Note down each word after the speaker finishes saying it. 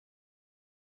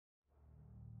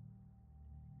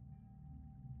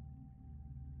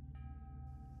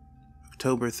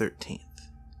October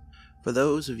 13th. For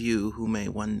those of you who may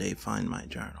one day find my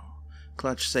journal,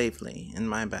 clutched safely in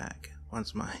my bag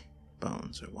once my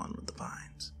bones are one with the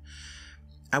vines,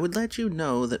 I would let you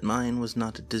know that mine was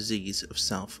not a disease of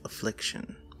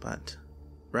self-affliction, but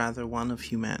rather one of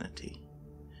humanity.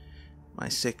 My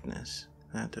sickness,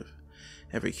 that of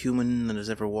every human that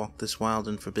has ever walked this wild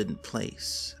and forbidden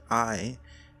place, I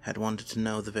had wanted to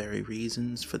know the very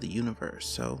reasons for the universe,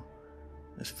 so,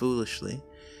 as foolishly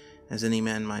as any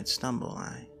man might stumble,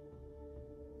 I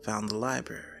found the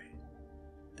library.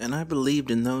 And I believed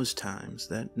in those times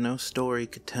that no story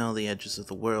could tell the edges of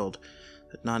the world,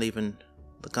 that not even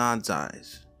the God's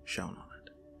eyes shone on it.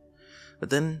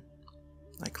 But then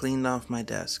I cleaned off my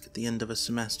desk at the end of a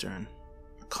semester, and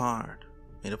a card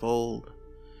made of old,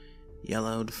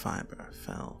 yellowed fiber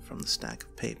fell from the stack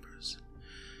of papers.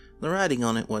 The writing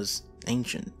on it was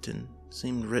ancient and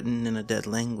seemed written in a dead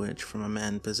language from a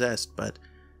man possessed, but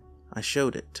I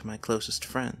showed it to my closest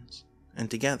friends,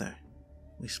 and together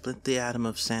we split the atom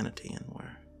of sanity and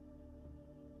were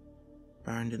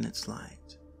burned in its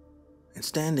light. And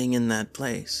standing in that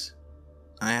place,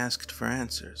 I asked for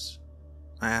answers.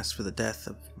 I asked for the death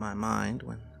of my mind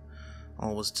when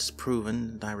all was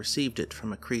disproven, and I received it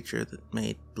from a creature that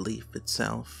made belief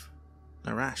itself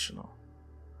irrational.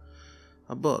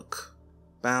 A book,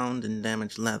 bound in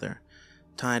damaged leather,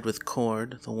 tied with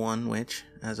cord, the one which,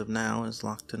 as of now, is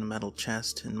locked in a metal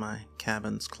chest in my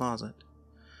cabin's closet.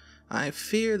 I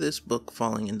fear this book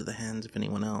falling into the hands of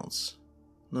anyone else.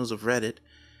 Those who've read it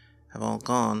have all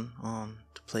gone on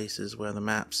to places where the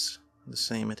maps are the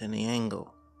same at any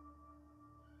angle.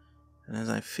 And as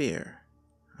I fear,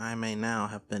 I may now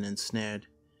have been ensnared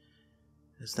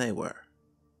as they were.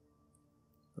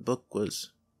 The book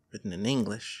was written in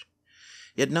English,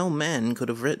 yet no man could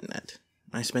have written it.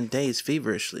 I spent days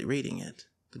feverishly reading it.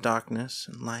 The darkness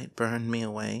and light burned me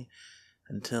away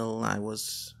until I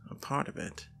was a part of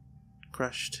it,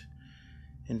 crushed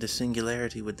into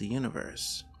singularity with the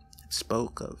universe. It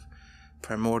spoke of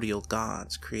primordial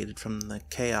gods created from the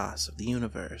chaos of the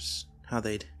universe, how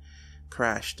they'd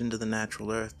crashed into the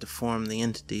natural earth to form the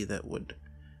entity that would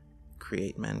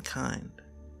create mankind,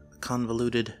 a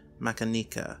convoluted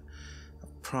mechanica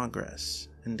of progress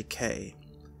and decay,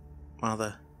 while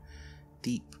the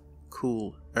deep,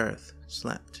 cool earth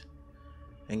slept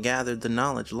and gathered the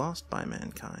knowledge lost by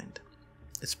mankind.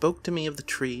 It spoke to me of the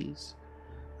trees,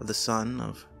 of the sun,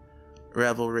 of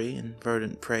revelry and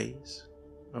verdant praise,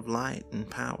 of light and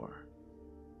power,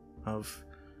 of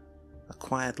a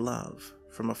quiet love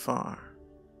from afar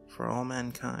for all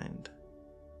mankind.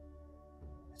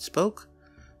 It spoke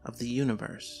of the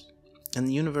universe, and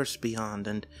the universe beyond,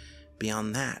 and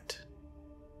beyond that.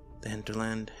 The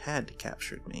hinterland had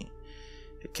captured me.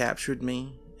 It captured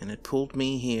me, and it pulled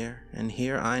me here, and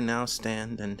here I now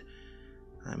stand, and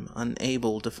I'm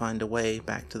unable to find a way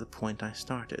back to the point I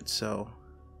started, so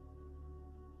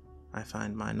I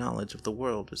find my knowledge of the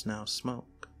world is now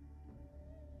smoke.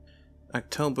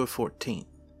 October 14th.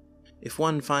 If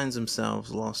one finds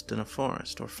themselves lost in a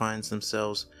forest, or finds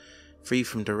themselves free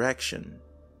from direction,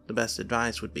 the best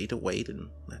advice would be to wait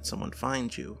and let someone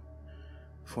find you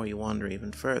before you wander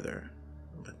even further.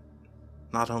 But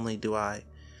not only do I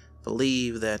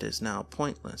believe that is now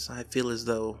pointless, I feel as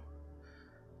though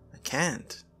I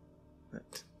can't,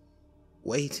 that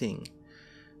waiting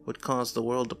would cause the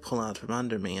world to pull out from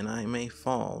under me, and I may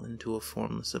fall into a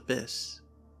formless abyss.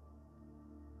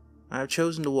 I have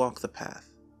chosen to walk the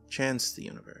path, chance the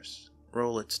universe,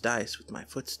 roll its dice with my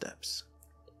footsteps.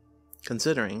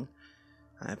 Considering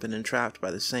I have been entrapped by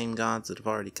the same gods that have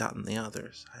already gotten the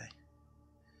others,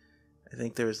 I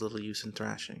think there is little use in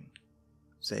thrashing,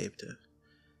 save to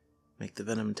make the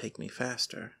venom take me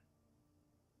faster.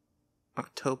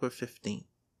 October 15th.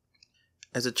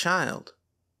 As a child,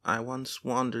 I once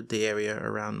wandered the area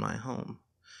around my home,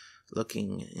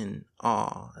 looking in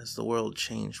awe as the world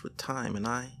changed with time, and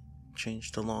I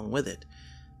changed along with it.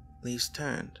 Leaves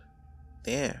turned.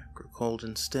 The air grew cold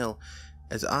and still.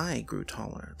 As I grew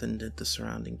taller than did the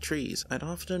surrounding trees, I'd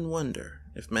often wonder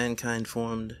if mankind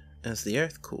formed as the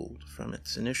earth cooled from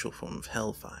its initial form of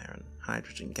hellfire and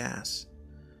hydrogen gas.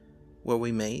 Were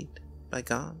we made by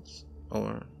gods?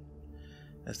 Or,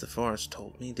 as the forest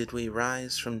told me, did we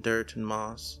rise from dirt and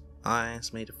moss,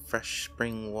 eyes made of fresh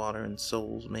spring water and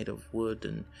souls made of wood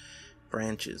and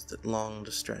branches that long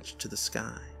to stretch to the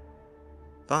sky?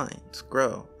 Vines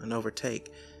grow and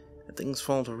overtake, and things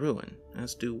fall to ruin,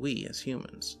 as do we as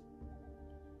humans.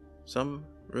 Some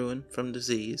ruin from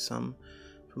disease, some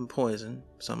from poison,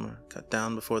 some are cut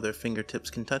down before their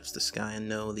fingertips can touch the sky and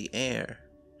know the air.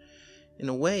 In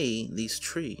a way, these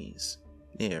trees,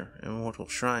 near immortal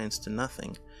shrines to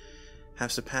nothing,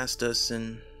 have surpassed us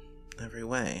in every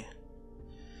way.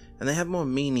 And they have more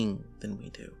meaning than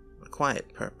we do, a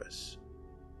quiet purpose.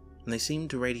 And they seem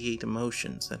to radiate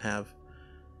emotions that have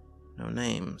no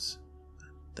names.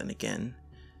 But then again,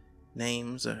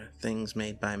 names are things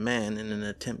made by man in an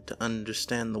attempt to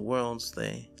understand the worlds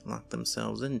they lock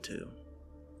themselves into.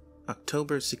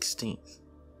 October 16th.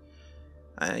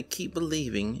 I keep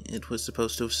believing it was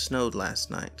supposed to have snowed last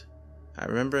night. I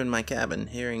remember in my cabin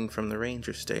hearing from the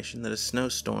ranger station that a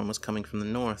snowstorm was coming from the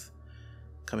north,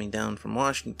 coming down from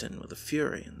Washington with a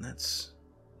fury, and that's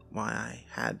why I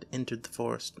had entered the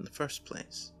forest in the first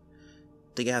place,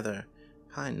 to gather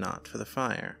pine knot for the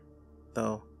fire.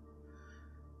 Though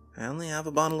I only have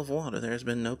a bottle of water, there has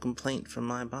been no complaint from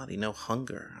my body, no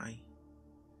hunger.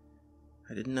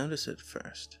 I didn't notice it at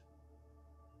first.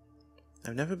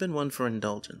 I've never been one for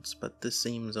indulgence, but this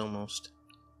seems almost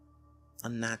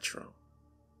unnatural.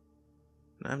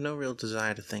 And I have no real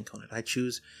desire to think on it. I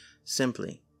choose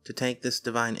simply to take this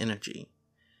divine energy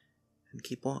and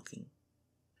keep walking.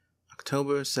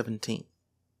 October 17th.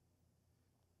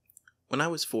 When I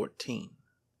was 14,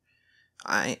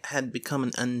 I had become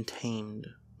an untamed,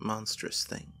 monstrous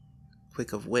thing,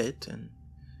 quick of wit and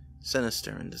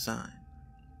sinister in design.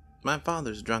 My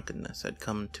father's drunkenness had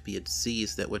come to be a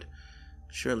disease that would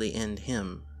surely end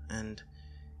him, and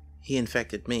he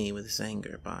infected me with his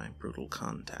anger by brutal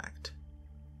contact.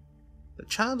 The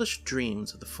childish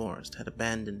dreams of the forest had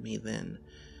abandoned me then.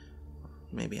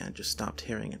 Maybe I just stopped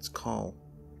hearing its call.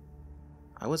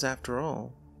 I was, after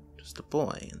all, just a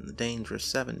boy in the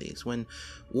dangerous 70s, when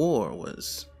war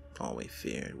was all we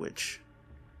feared, which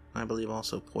I believe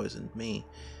also poisoned me.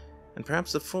 And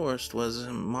perhaps the forest was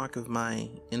a mark of my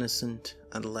innocent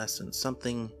adolescence,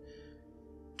 something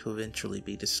to eventually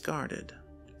be discarded.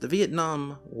 The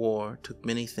Vietnam War took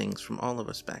many things from all of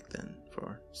us back then.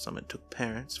 For some it took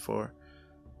parents, for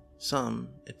some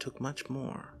it took much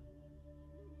more.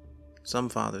 Some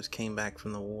fathers came back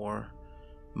from the war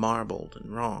marbled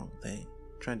and wrong. They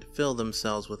tried to fill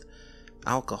themselves with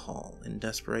alcohol in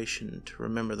desperation to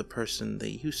remember the person they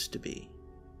used to be.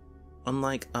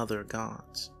 Unlike other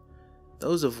gods,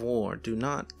 those of war do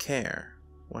not care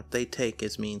what they take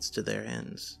as means to their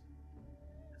ends.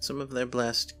 Some of their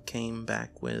blessed came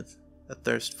back with a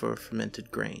thirst for fermented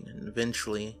grain, and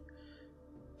eventually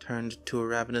turned to a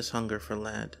ravenous hunger for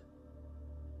lead.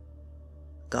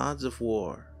 Gods of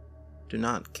war do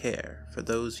not care for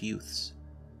those youths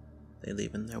they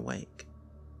leave in their wake.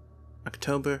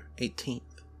 October 18th.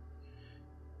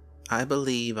 I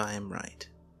believe I am right.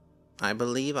 I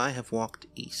believe I have walked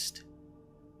east.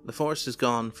 The forest has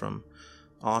gone from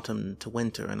autumn to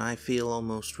winter, and I feel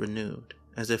almost renewed,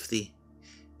 as if the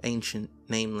ancient,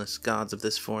 nameless gods of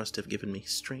this forest have given me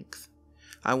strength.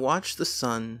 I watch the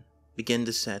sun begin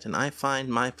to set, and I find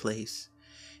my place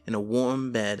in a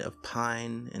warm bed of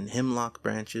pine and hemlock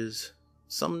branches.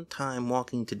 Sometime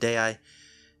walking today, I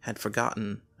had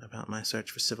forgotten about my search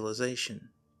for civilization.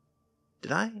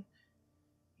 Did I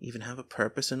even have a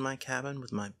purpose in my cabin,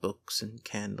 with my books and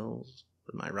candles,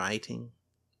 with my writing,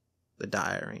 the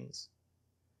diaries?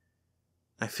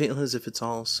 I feel as if it's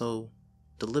all so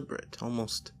deliberate,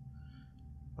 almost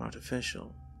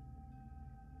artificial.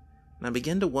 And I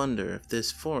begin to wonder if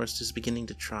this forest is beginning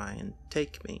to try and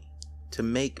take me, to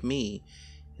make me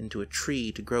into a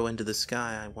tree to grow into the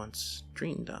sky I once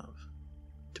dreamed of,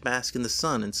 to bask in the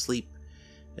sun and sleep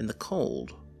in the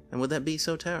cold. And would that be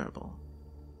so terrible?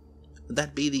 Would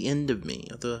that be the end of me,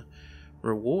 or the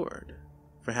reward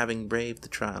for having braved the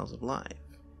trials of life?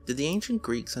 Did the ancient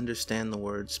Greeks understand the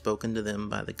words spoken to them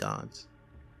by the gods?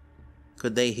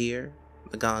 Could they hear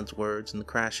the gods' words in the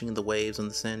crashing of the waves on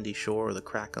the sandy shore, or the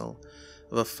crackle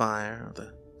of a fire, or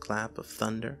the clap of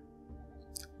thunder?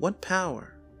 What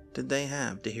power did they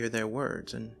have to hear their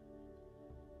words, and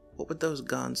what would those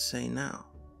gods say now?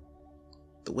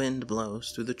 The wind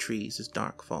blows through the trees as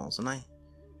dark falls, and I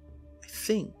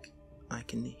think I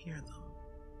can hear them.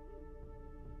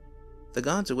 The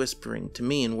gods are whispering to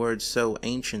me in words so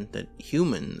ancient that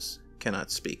humans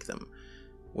cannot speak them,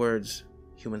 words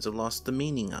humans have lost the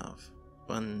meaning of.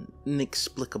 An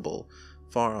inexplicable,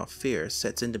 far-off fear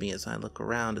sets into me as I look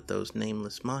around at those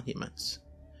nameless monuments.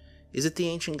 Is it the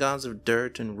ancient gods of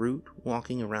dirt and root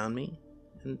walking around me?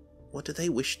 And what do they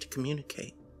wish to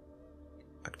communicate?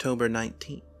 October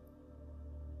 19th.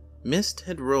 Mist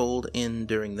had rolled in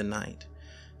during the night,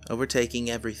 overtaking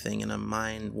everything in a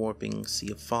mind-warping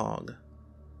sea of fog.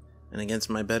 And against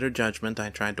my better judgment, I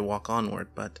tried to walk onward,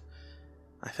 but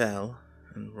I fell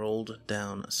and rolled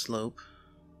down a slope,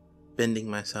 bending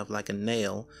myself like a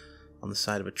nail on the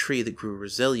side of a tree that grew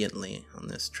resiliently on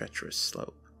this treacherous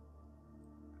slope.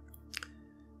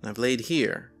 And I've laid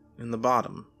here in the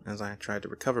bottom as I tried to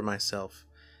recover myself,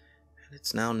 and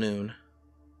it's now noon.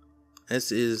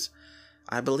 This is,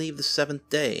 I believe, the 7th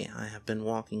day I have been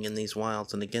walking in these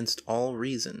wilds, and against all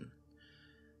reason,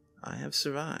 I have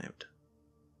survived.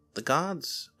 The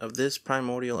gods of this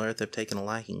primordial earth have taken a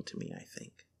liking to me, I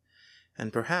think,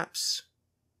 and perhaps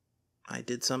I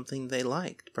did something they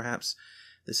liked. Perhaps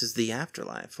this is the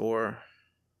afterlife, or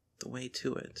the way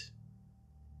to it.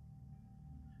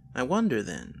 I wonder,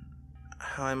 then,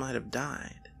 how I might have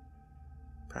died.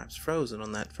 Perhaps frozen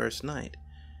on that first night.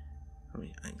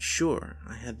 I'm sure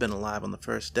I had been alive on the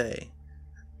first day.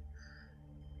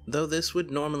 Though this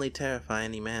would normally terrify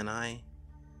any man, I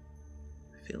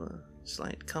feel a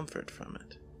slight comfort from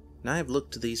it. And I have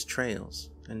looked to these trails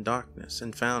and darkness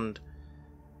and found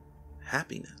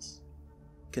happiness,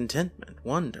 contentment,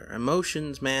 wonder,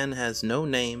 emotions man has no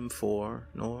name for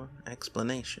nor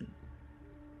explanation.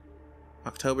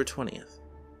 October 20th.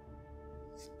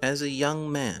 As a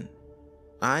young man,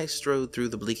 I strode through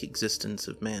the bleak existence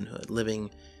of manhood, living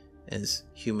as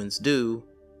humans do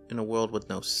in a world with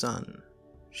no sun,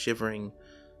 shivering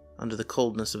under the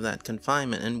coldness of that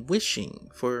confinement and wishing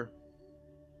for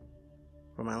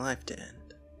my life to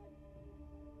end.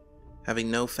 Having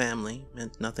no family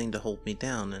meant nothing to hold me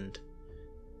down, and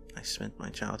I spent my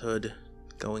childhood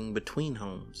going between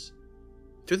homes,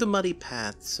 through the muddy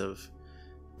paths of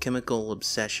chemical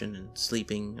obsession and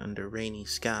sleeping under rainy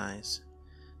skies.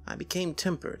 I became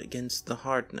tempered against the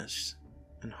hardness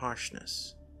and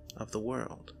harshness of the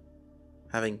world.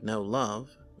 Having no love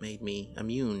made me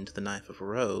immune to the knife of a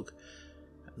rogue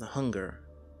and the hunger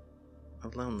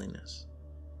of loneliness.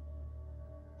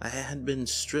 I had been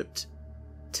stripped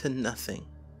to nothing.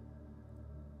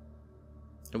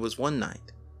 It was one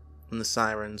night, when the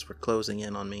sirens were closing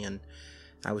in on me and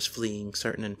I was fleeing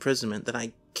certain imprisonment, that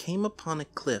I came upon a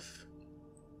cliff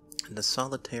and a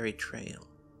solitary trail,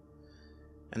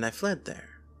 and I fled there,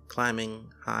 climbing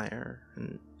higher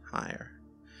and higher,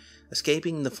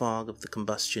 escaping the fog of the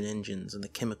combustion engines and the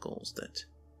chemicals that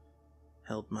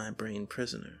held my brain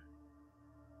prisoner.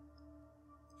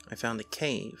 I found a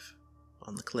cave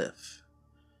on the cliff,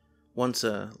 once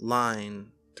a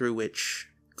line through which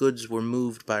goods were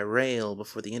moved by rail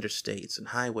before the interstates and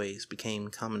highways became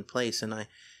commonplace, and I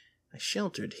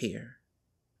sheltered here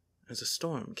as a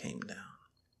storm came down.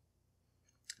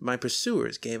 My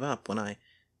pursuers gave up when I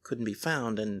couldn't be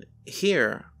found, and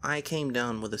here I came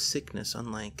down with a sickness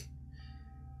unlike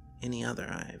any other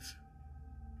I've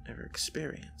ever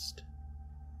experienced.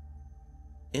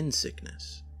 In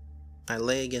sickness, I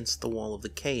lay against the wall of the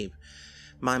cave,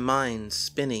 my mind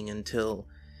spinning until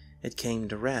it came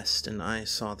to rest, and I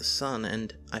saw the sun,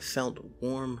 and I felt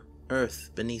warm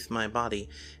earth beneath my body,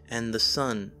 and the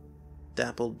sun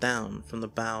dappled down from the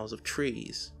boughs of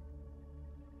trees.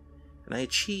 And I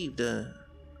achieved a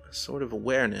sort of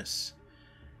awareness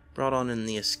brought on in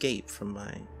the escape from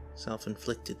my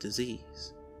self-inflicted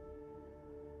disease.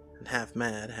 And half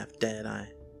mad, half dead,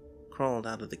 I crawled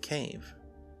out of the cave.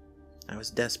 I was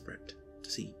desperate to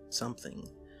see something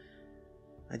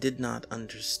I did not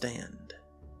understand.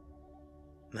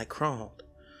 And I crawled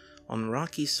on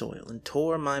rocky soil and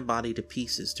tore my body to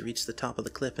pieces to reach the top of the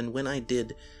cliff, and when I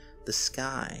did, the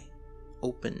sky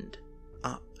opened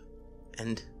up,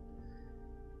 and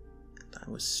I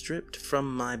was stripped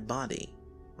from my body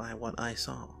by what I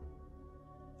saw.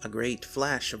 A great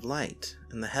flash of light,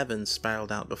 and the heavens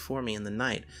spiraled out before me in the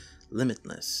night,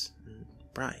 limitless and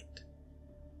bright.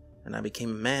 And I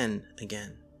became a man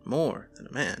again, more than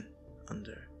a man,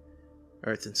 under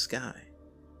earth and sky.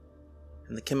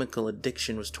 And the chemical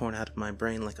addiction was torn out of my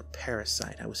brain like a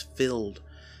parasite. I was filled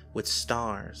with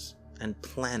stars and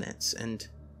planets, and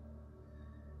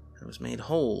I was made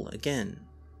whole again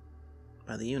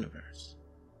by the universe.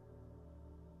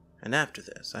 And after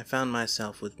this, I found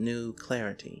myself with new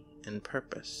clarity and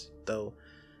purpose, though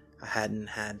I hadn't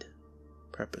had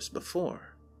purpose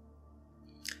before.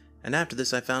 And after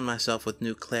this, I found myself with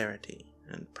new clarity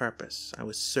and purpose. I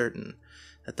was certain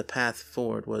that the path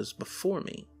forward was before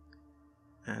me,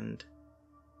 and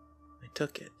I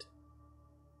took it.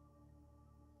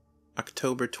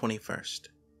 October 21st.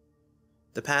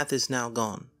 The path is now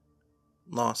gone,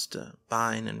 lost to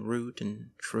vine and root and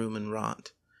shroom and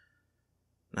rot,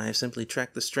 and I have simply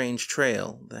trekked the strange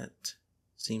trail that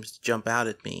seems to jump out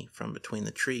at me from between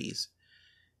the trees.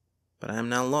 But I am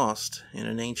now lost in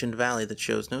an ancient valley that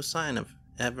shows no sign of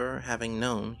ever having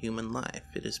known human life.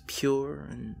 It is pure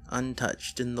and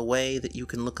untouched in the way that you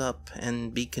can look up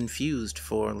and be confused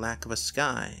for lack of a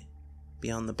sky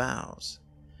beyond the boughs.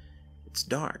 It's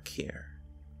dark here,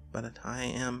 but I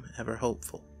am ever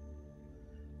hopeful.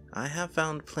 I have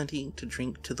found plenty to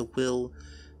drink to the will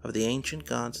of the ancient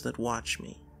gods that watch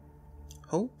me.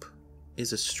 Hope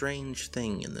is a strange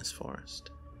thing in this forest,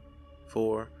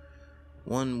 for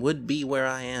one would be where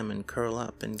I am and curl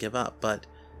up and give up, but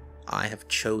I have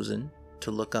chosen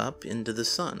to look up into the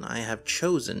sun. I have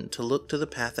chosen to look to the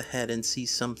path ahead and see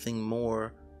something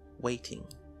more waiting.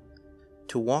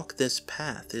 To walk this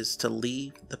path is to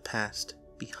leave the past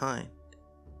behind.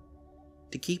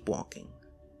 To keep walking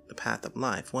the path of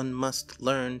life, one must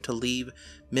learn to leave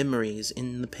memories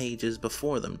in the pages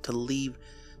before them, to leave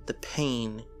the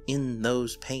pain in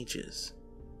those pages.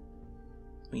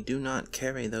 We do not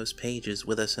carry those pages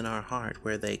with us in our heart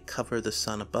where they cover the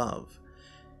sun above.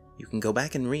 You can go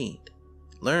back and read,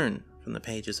 learn from the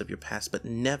pages of your past, but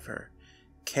never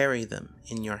carry them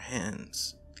in your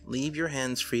hands. Leave your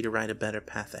hands free to write a better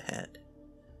path ahead.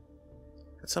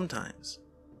 And sometimes,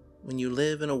 when you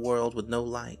live in a world with no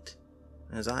light,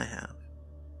 as I have,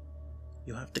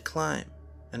 you have to climb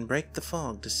and break the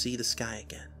fog to see the sky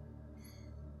again.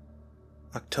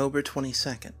 October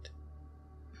 22nd.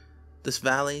 This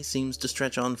valley seems to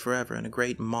stretch on forever in a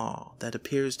great maw that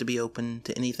appears to be open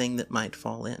to anything that might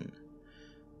fall in.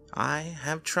 I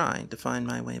have tried to find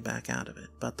my way back out of it,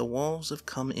 but the walls have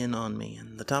come in on me,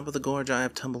 and the top of the gorge I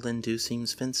have tumbled into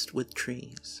seems fenced with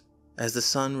trees. As the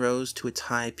sun rose to its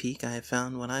high peak, I have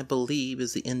found what I believe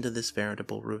is the end of this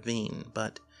veritable ravine,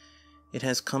 but it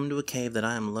has come to a cave that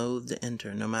I am loath to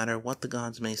enter, no matter what the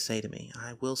gods may say to me.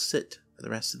 I will sit for the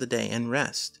rest of the day and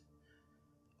rest.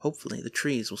 Hopefully the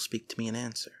trees will speak to me in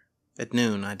answer. At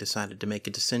noon I decided to make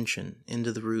a descension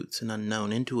into the roots and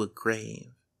unknown, into a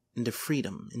grave, into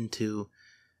freedom, into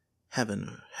heaven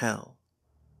or hell.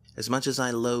 As much as I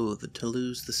loathe to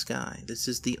lose the sky, this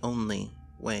is the only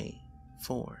way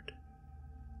forward.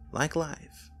 Like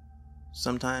life,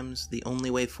 sometimes the only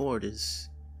way forward is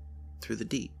through the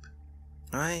deep.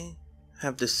 I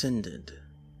have descended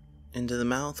into the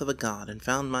mouth of a god and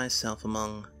found myself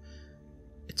among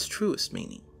its truest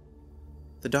meaning.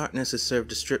 The darkness has served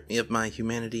to strip me of my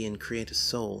humanity and create a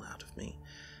soul out of me,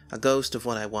 a ghost of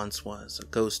what I once was, a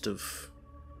ghost of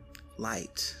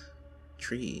light,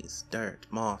 trees, dirt,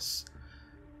 moss,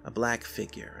 a black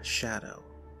figure, a shadow,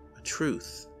 a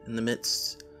truth in the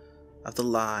midst of the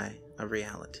lie of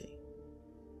reality.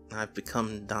 I've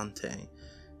become Dante,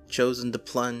 chosen to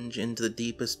plunge into the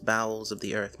deepest bowels of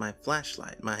the earth, my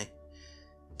flashlight, my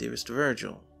dearest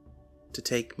Virgil, to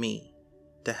take me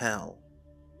to hell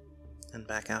and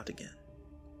back out again.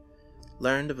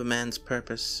 Learned of a man's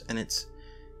purpose and its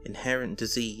inherent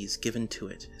disease given to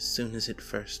it as soon as it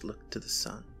first looked to the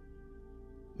sun.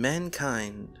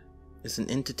 Mankind is an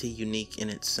entity unique in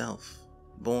itself,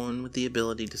 born with the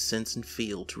ability to sense and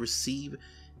feel, to receive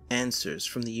answers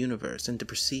from the universe and to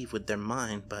perceive with their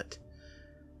mind, but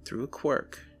through a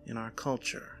quirk in our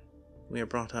culture, we are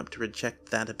brought up to reject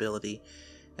that ability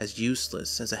as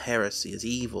useless, as a heresy, as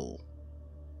evil.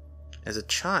 As a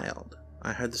child,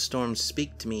 I heard the storms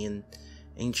speak to me in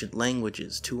ancient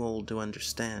languages too old to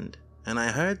understand, and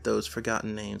I heard those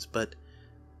forgotten names, but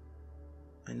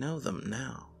I know them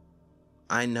now.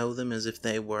 I know them as if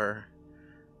they were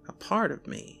a part of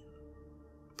me,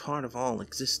 a part of all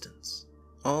existence.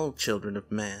 All children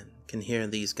of man can hear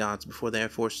these gods before they are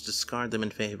forced to discard them in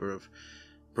favor of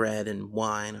bread and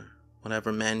wine, or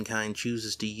whatever mankind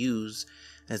chooses to use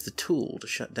as the tool to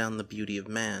shut down the beauty of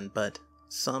man, but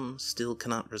some still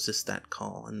cannot resist that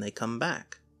call, and they come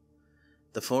back.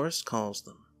 The forest calls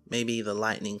them, maybe the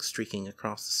lightning streaking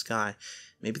across the sky,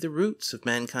 maybe the roots of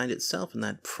mankind itself in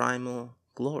that primal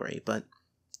glory, but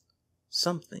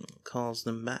something calls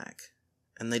them back,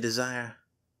 and they desire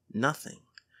nothing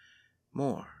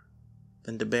more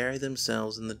than to bury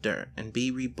themselves in the dirt and be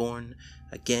reborn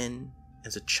again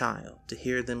as a child, to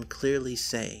hear them clearly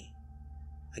say,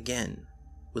 again,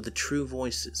 with the true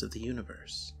voices of the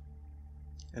universe.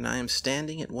 And I am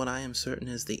standing at what I am certain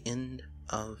is the end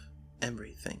of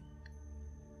everything.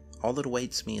 All that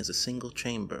awaits me is a single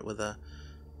chamber with a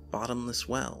bottomless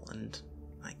well, and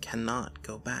I cannot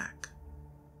go back.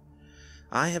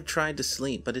 I have tried to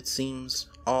sleep, but it seems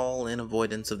all in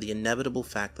avoidance of the inevitable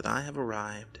fact that I have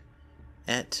arrived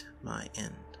at my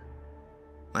end.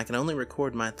 I can only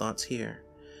record my thoughts here,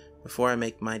 before I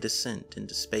make my descent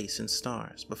into space and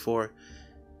stars, before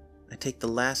I take the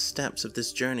last steps of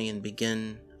this journey and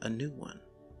begin a new one.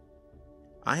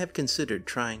 I have considered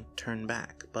trying to turn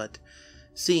back, but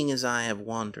seeing as I have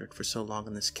wandered for so long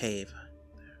in this cave,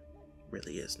 there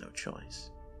really is no choice.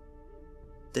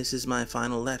 This is my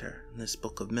final letter in this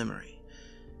book of memory.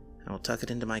 I will tuck it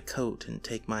into my coat and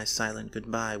take my silent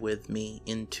goodbye with me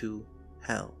into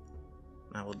hell.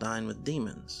 I will dine with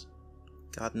demons.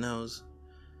 God knows,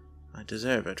 I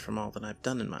deserve it from all that I've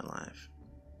done in my life.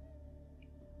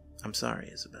 I'm sorry,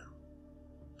 Isabel.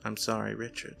 I'm sorry,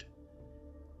 Richard.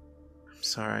 I'm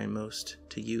sorry most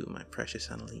to you, my precious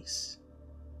Annalise.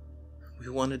 We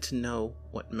wanted to know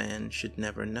what man should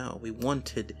never know. We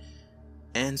wanted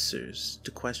answers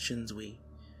to questions we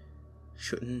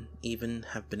shouldn't even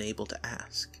have been able to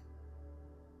ask.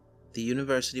 The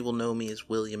university will know me as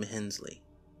William Hensley,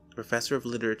 a professor of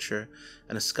literature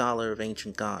and a scholar of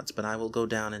ancient gods, but I will go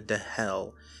down into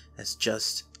hell as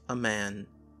just a man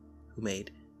who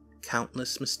made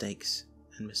countless mistakes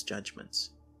and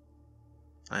misjudgments.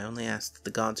 I only ask that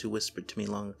the gods who whispered to me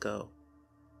long ago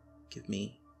give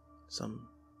me some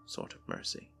sort of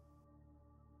mercy.